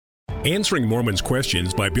Answering Mormons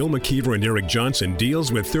Questions by Bill McKeever and Eric Johnson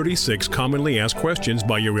deals with 36 commonly asked questions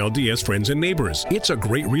by your LDS friends and neighbors. It's a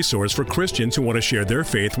great resource for Christians who want to share their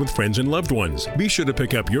faith with friends and loved ones. Be sure to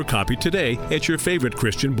pick up your copy today at your favorite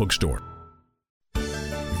Christian bookstore.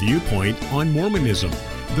 Viewpoint on Mormonism,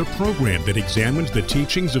 the program that examines the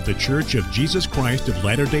teachings of the Church of Jesus Christ of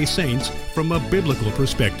Latter-day Saints from a biblical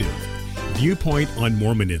perspective. Viewpoint on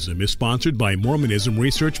Mormonism is sponsored by Mormonism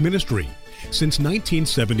Research Ministry. Since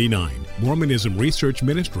 1979, Mormonism Research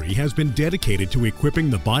Ministry has been dedicated to equipping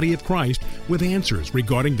the body of Christ with answers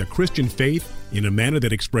regarding the Christian faith in a manner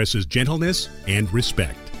that expresses gentleness and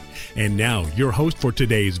respect. And now, your host for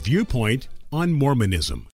today's Viewpoint on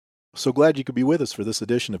Mormonism. So glad you could be with us for this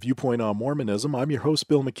edition of Viewpoint on Mormonism. I'm your host,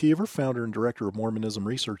 Bill McKeever, founder and director of Mormonism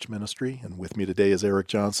Research Ministry, and with me today is Eric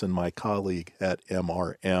Johnson, my colleague at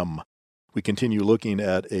MRM. We continue looking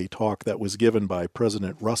at a talk that was given by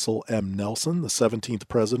President Russell M. Nelson, the 17th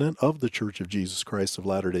president of the Church of Jesus Christ of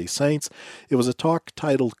Latter-day Saints. It was a talk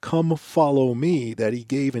titled Come Follow Me that he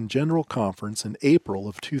gave in General Conference in April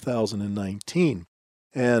of 2019.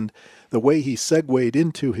 And the way he segued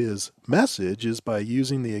into his message is by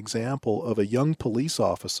using the example of a young police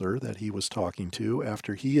officer that he was talking to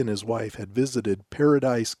after he and his wife had visited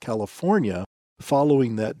Paradise, California,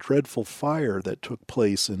 following that dreadful fire that took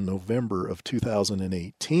place in November of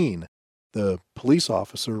 2018. The police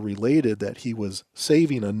officer related that he was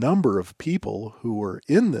saving a number of people who were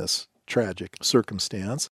in this tragic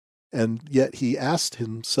circumstance, and yet he asked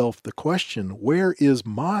himself the question, where is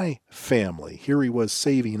my family? Here he was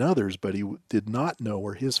saving others, but he did not know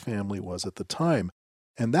where his family was at the time.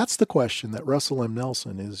 And that's the question that Russell M.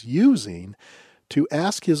 Nelson is using to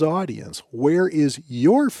ask his audience, where is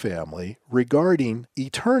your family regarding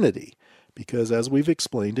eternity? Because as we've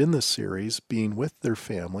explained in this series, being with their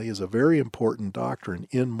family is a very important doctrine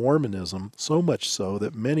in Mormonism, so much so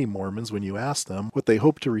that many Mormons, when you ask them what they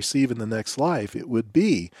hope to receive in the next life, it would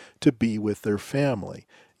be to be with their family.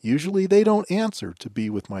 Usually they don't answer to be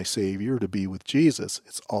with my Savior, to be with Jesus.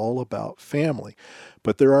 It's all about family.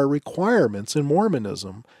 But there are requirements in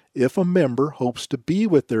Mormonism if a member hopes to be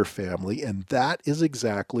with their family, and that is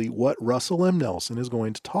exactly what Russell M. Nelson is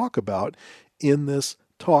going to talk about in this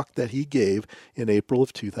talk that he gave in April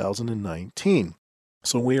of 2019.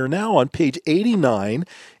 So we are now on page 89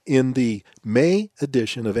 in the May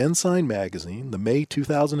edition of Ensign Magazine, the May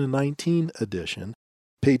 2019 edition.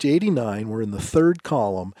 Page 89, we're in the third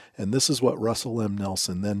column, and this is what Russell M.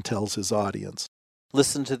 Nelson then tells his audience.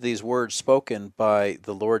 Listen to these words spoken by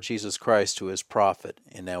the Lord Jesus Christ to his prophet.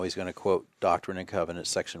 And now he's going to quote Doctrine and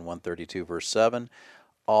Covenants, section 132, verse 7.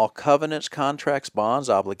 All covenants, contracts, bonds,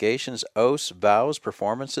 obligations, oaths, vows,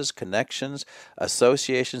 performances, connections,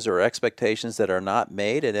 associations, or expectations that are not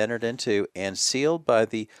made and entered into and sealed by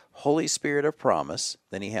the Holy Spirit of promise,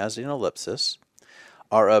 then he has an ellipsis,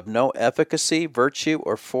 are of no efficacy, virtue,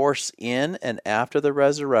 or force in and after the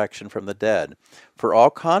resurrection from the dead. For all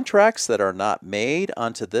contracts that are not made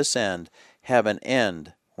unto this end have an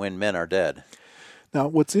end when men are dead. Now,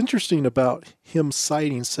 what's interesting about him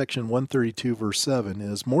citing section 132, verse 7,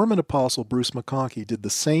 is Mormon apostle Bruce McConkie did the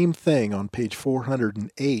same thing on page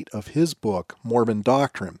 408 of his book, Mormon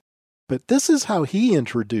Doctrine. But this is how he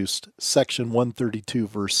introduced section 132,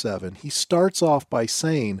 verse 7. He starts off by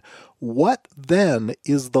saying, what then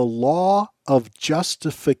is the law of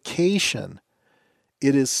justification?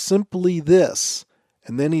 It is simply this.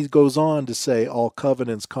 And then he goes on to say all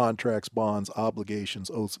covenants, contracts, bonds, obligations,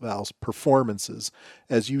 oaths, vows, performances,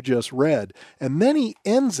 as you just read. And then he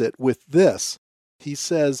ends it with this. He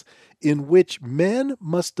says, in which men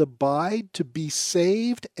must abide to be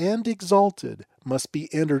saved and exalted, must be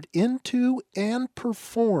entered into and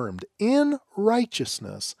performed in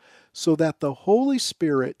righteousness, so that the Holy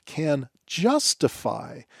Spirit can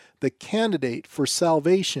justify the candidate for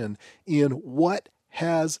salvation in what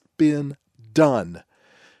has been done.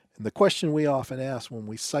 And the question we often ask when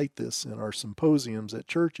we cite this in our symposiums at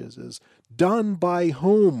churches is, done by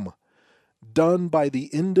whom? Done by the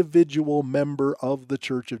individual member of the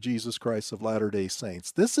Church of Jesus Christ of Latter-day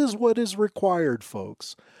Saints. This is what is required,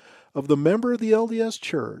 folks, of the member of the LDS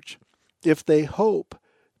Church if they hope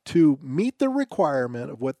to meet the requirement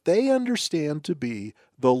of what they understand to be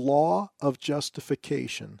the law of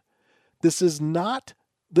justification. This is not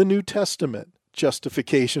the New Testament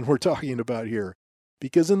justification we're talking about here,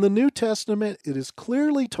 because in the New Testament it is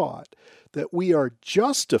clearly taught that we are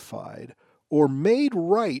justified or made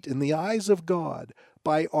right in the eyes of God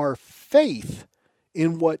by our faith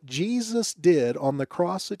in what Jesus did on the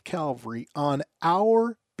cross at Calvary on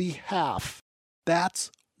our behalf.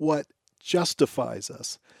 That's what justifies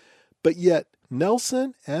us. But yet,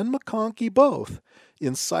 Nelson and McConkie both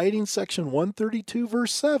in citing section 132,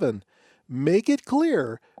 verse 7, make it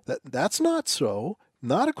clear that that's not so,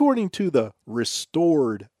 not according to the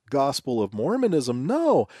restored Gospel of Mormonism.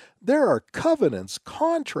 No, there are covenants,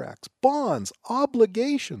 contracts, bonds,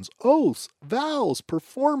 obligations, oaths, vows,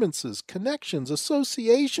 performances, connections,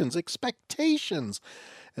 associations, expectations.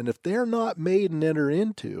 And if they're not made and entered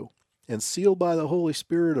into and sealed by the Holy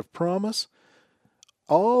Spirit of promise,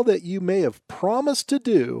 all that you may have promised to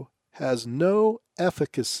do has no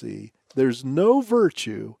efficacy. There's no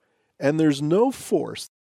virtue, and there's no force.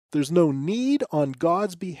 There's no need on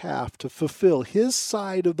God's behalf to fulfill His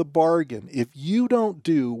side of the bargain if you don't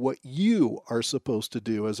do what you are supposed to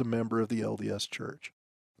do as a member of the LDS Church.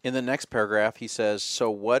 In the next paragraph, he says,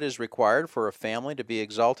 so what is required for a family to be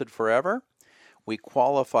exalted forever? We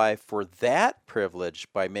qualify for that privilege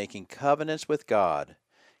by making covenants with God,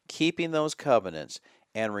 keeping those covenants,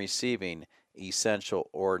 and receiving essential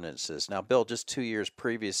ordinances. Now, Bill, just 2 years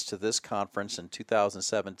previous to this conference in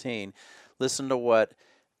 2017, listen to what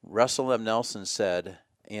Russell M. Nelson said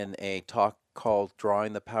in a talk called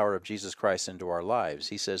Drawing the Power of Jesus Christ into Our Lives.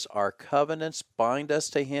 He says, our covenants bind us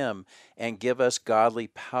to Him and give us godly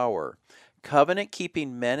power.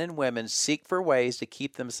 Covenant-keeping men and women seek for ways to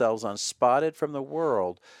keep themselves unspotted from the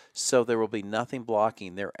world so there will be nothing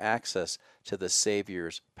blocking their access to the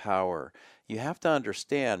Savior's power. You have to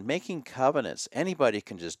understand, making covenants, anybody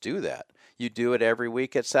can just do that. You do it every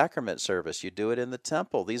week at sacrament service. You do it in the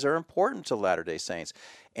temple. These are important to Latter-day Saints,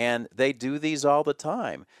 and they do these all the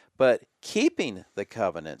time. But keeping the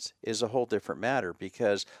covenants is a whole different matter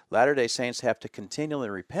because Latter-day Saints have to continually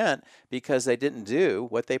repent because they didn't do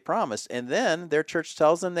what they promised. And then their church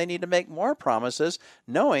tells them they need to make more promises,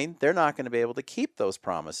 knowing they're not going to be able to keep those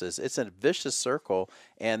promises. It's a vicious circle,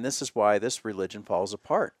 and this is why this religion falls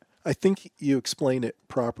apart. I think you explain it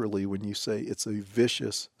properly when you say it's a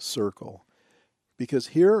vicious circle. Because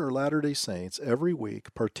here are Latter-day Saints every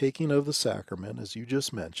week partaking of the sacrament, as you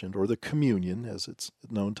just mentioned, or the communion, as it's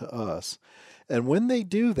known to us. And when they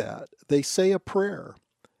do that, they say a prayer.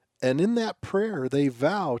 And in that prayer, they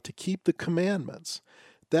vow to keep the commandments.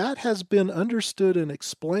 That has been understood and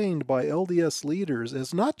explained by LDS leaders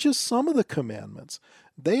as not just some of the commandments.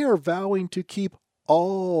 They are vowing to keep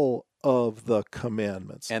all of the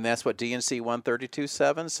commandments. And that's what D&C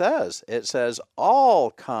 132.7 says. It says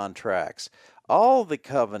all contracts, all the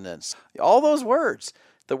covenants, all those words.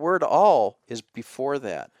 The word all is before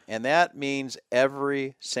that, and that means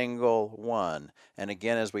every single one. And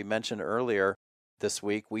again, as we mentioned earlier this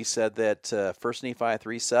week, we said that 1 Nephi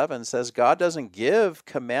 3:7 says God doesn't give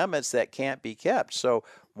commandments that can't be kept. So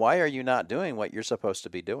why are you not doing what you're supposed to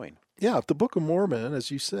be doing? Yeah, if the Book of Mormon, as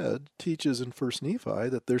you said, teaches in 1 Nephi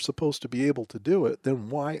that they're supposed to be able to do it, then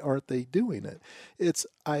why aren't they doing it? It's,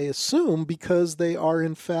 I assume, because they are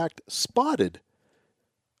in fact spotted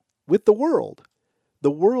with the world. The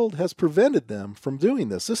world has prevented them from doing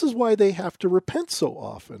this. This is why they have to repent so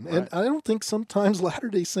often. Right. And I don't think sometimes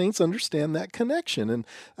Latter-day Saints understand that connection. And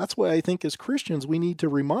that's why I think as Christians we need to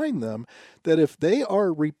remind them that if they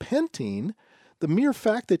are repenting, the mere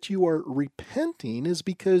fact that you are repenting is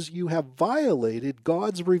because you have violated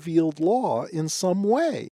God's revealed law in some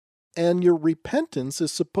way. And your repentance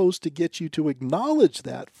is supposed to get you to acknowledge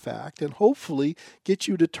that fact and hopefully get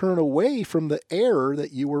you to turn away from the error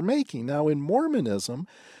that you were making. Now, in Mormonism,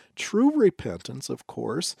 true repentance, of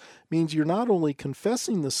course, means you're not only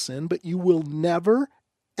confessing the sin, but you will never,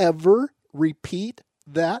 ever repeat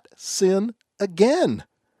that sin again.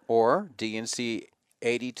 Or D&C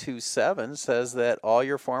 82.7 says that all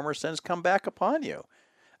your former sins come back upon you.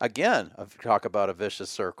 Again, talk about a vicious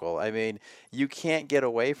circle. I mean, you can't get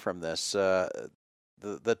away from this.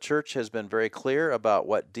 The church has been very clear about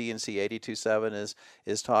what D&C 82.7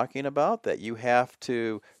 is talking about, that you have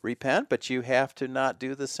to repent, but you have to not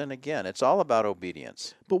do the sin again. It's all about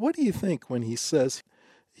obedience. But what do you think when he says,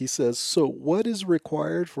 so what is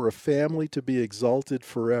required for a family to be exalted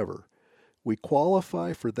forever? We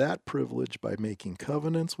qualify for that privilege by making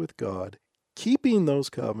covenants with God, keeping those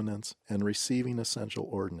covenants, and receiving essential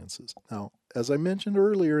ordinances. Now, as I mentioned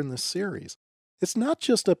earlier in this series, it's not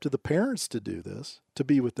just up to the parents to do this, to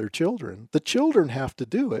be with their children. The children have to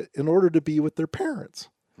do it in order to be with their parents.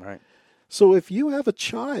 Right. So if you have a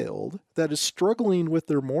child that is struggling with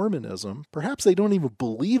their Mormonism, perhaps they don't even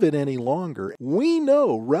believe it any longer. We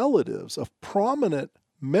know relatives of prominent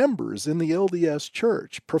members in the LDS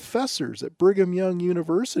Church, professors at Brigham Young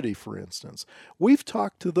University, for instance. We've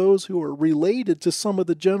talked to those who are related to some of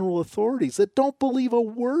the general authorities that don't believe a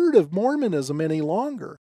word of Mormonism any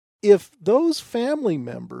longer. If those family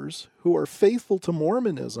members who are faithful to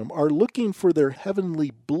Mormonism are looking for their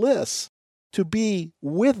heavenly bliss to be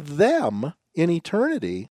with them in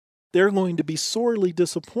eternity, they're going to be sorely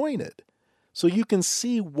disappointed. So you can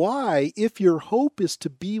see why, if your hope is to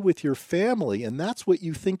be with your family, and that's what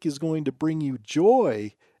you think is going to bring you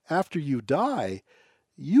joy after you die,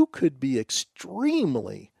 you could be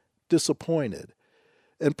extremely disappointed.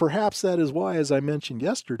 And perhaps that is why, as I mentioned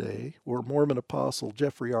yesterday, where Mormon Apostle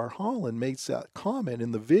Jeffrey R. Holland makes that comment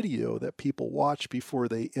in the video that people watch before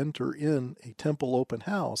they enter in a temple open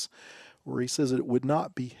house, where he says it would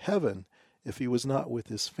not be heaven if he was not with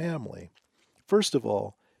his family. First of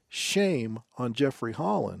all, shame on Jeffrey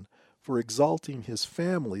Holland for exalting his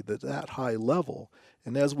family to that high level.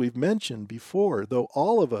 And as we've mentioned before, though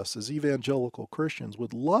all of us as evangelical Christians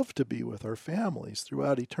would love to be with our families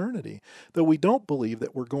throughout eternity, though we don't believe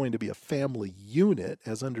that we're going to be a family unit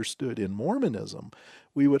as understood in Mormonism,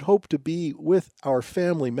 we would hope to be with our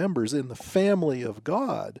family members in the family of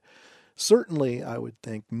God. Certainly, I would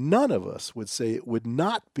think none of us would say it would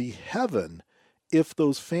not be heaven if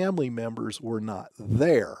those family members were not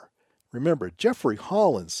there. Remember, Jeffrey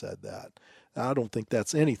Holland said that. I don't think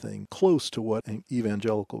that's anything close to what an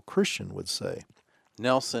evangelical Christian would say.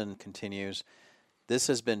 Nelson continues, this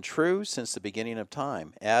has been true since the beginning of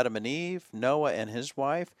time. Adam and Eve, Noah and his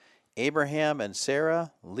wife, Abraham and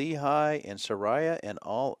Sarah, Lehi and Sariah, and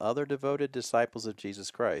all other devoted disciples of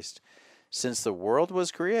Jesus Christ, since the world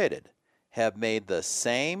was created, have made the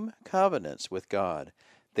same covenants with God.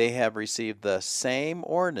 They have received the same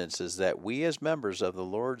ordinances that we as members of the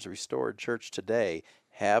Lord's restored church today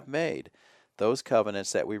have made, those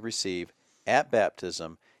covenants that we receive at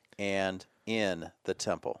baptism and in the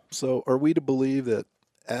temple. So are we to believe that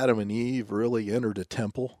Adam and Eve really entered a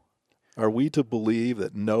temple? Are we to believe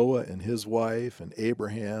that Noah and his wife and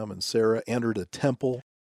Abraham and Sarah entered a temple?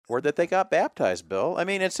 Or that they got baptized, Bill? I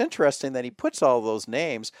mean, it's interesting that he puts all those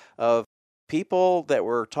names of people that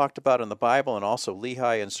were talked about in the Bible, and also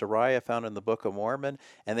Lehi and Sariah found in the Book of Mormon,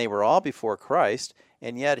 and they were all before Christ,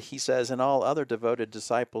 and yet he says, and all other devoted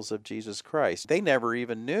disciples of Jesus Christ. They never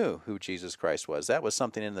even knew who Jesus Christ was. That was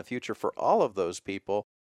something in the future for all of those people.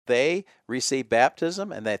 They received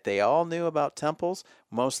baptism, and that they all knew about temples.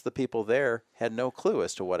 Most of the people there had no clue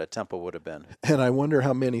as to what a temple would have been. And I wonder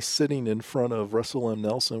how many sitting in front of Russell M.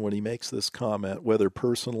 Nelson when he makes this comment, whether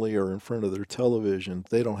personally or in front of their television,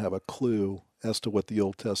 they don't have a clue as to what the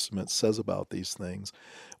Old Testament says about these things.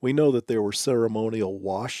 We know that there were ceremonial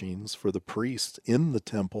washings for the priests in the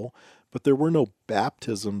temple, but there were no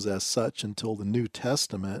baptisms as such until the New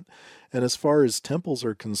Testament. And as far as temples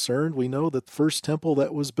are concerned, we know that the first temple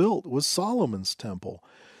that was built was Solomon's temple.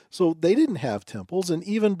 So they didn't have temples, and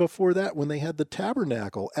even before that, when they had the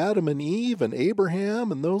tabernacle, Adam and Eve and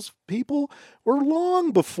Abraham and those people were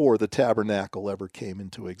long before the tabernacle ever came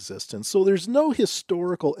into existence. So there's no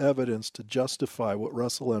historical evidence to justify what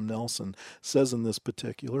Russell M. Nelson says in this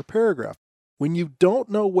particular paragraph. When you don't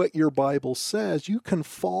know what your Bible says, you can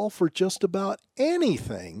fall for just about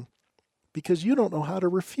anything because you don't know how to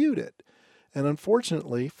refute it. And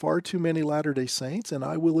unfortunately, far too many Latter-day Saints, and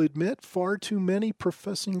I will admit far too many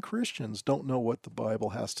professing Christians, don't know what the Bible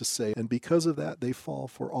has to say. And because of that, they fall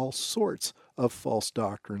for all sorts of false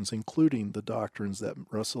doctrines, including the doctrines that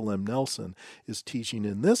Russell M. Nelson is teaching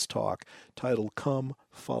in this talk titled, Come,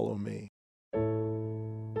 Follow Me.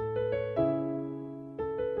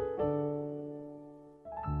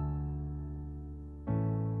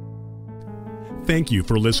 Thank you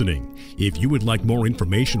for listening. If you would like more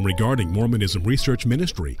information regarding Mormonism Research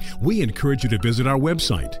Ministry, we encourage you to visit our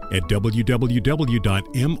website at www.mrm.org,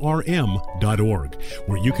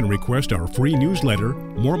 where you can request our free newsletter,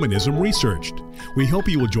 Mormonism Researched. We hope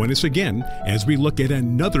you will join us again as we look at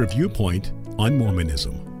another viewpoint on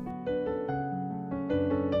Mormonism.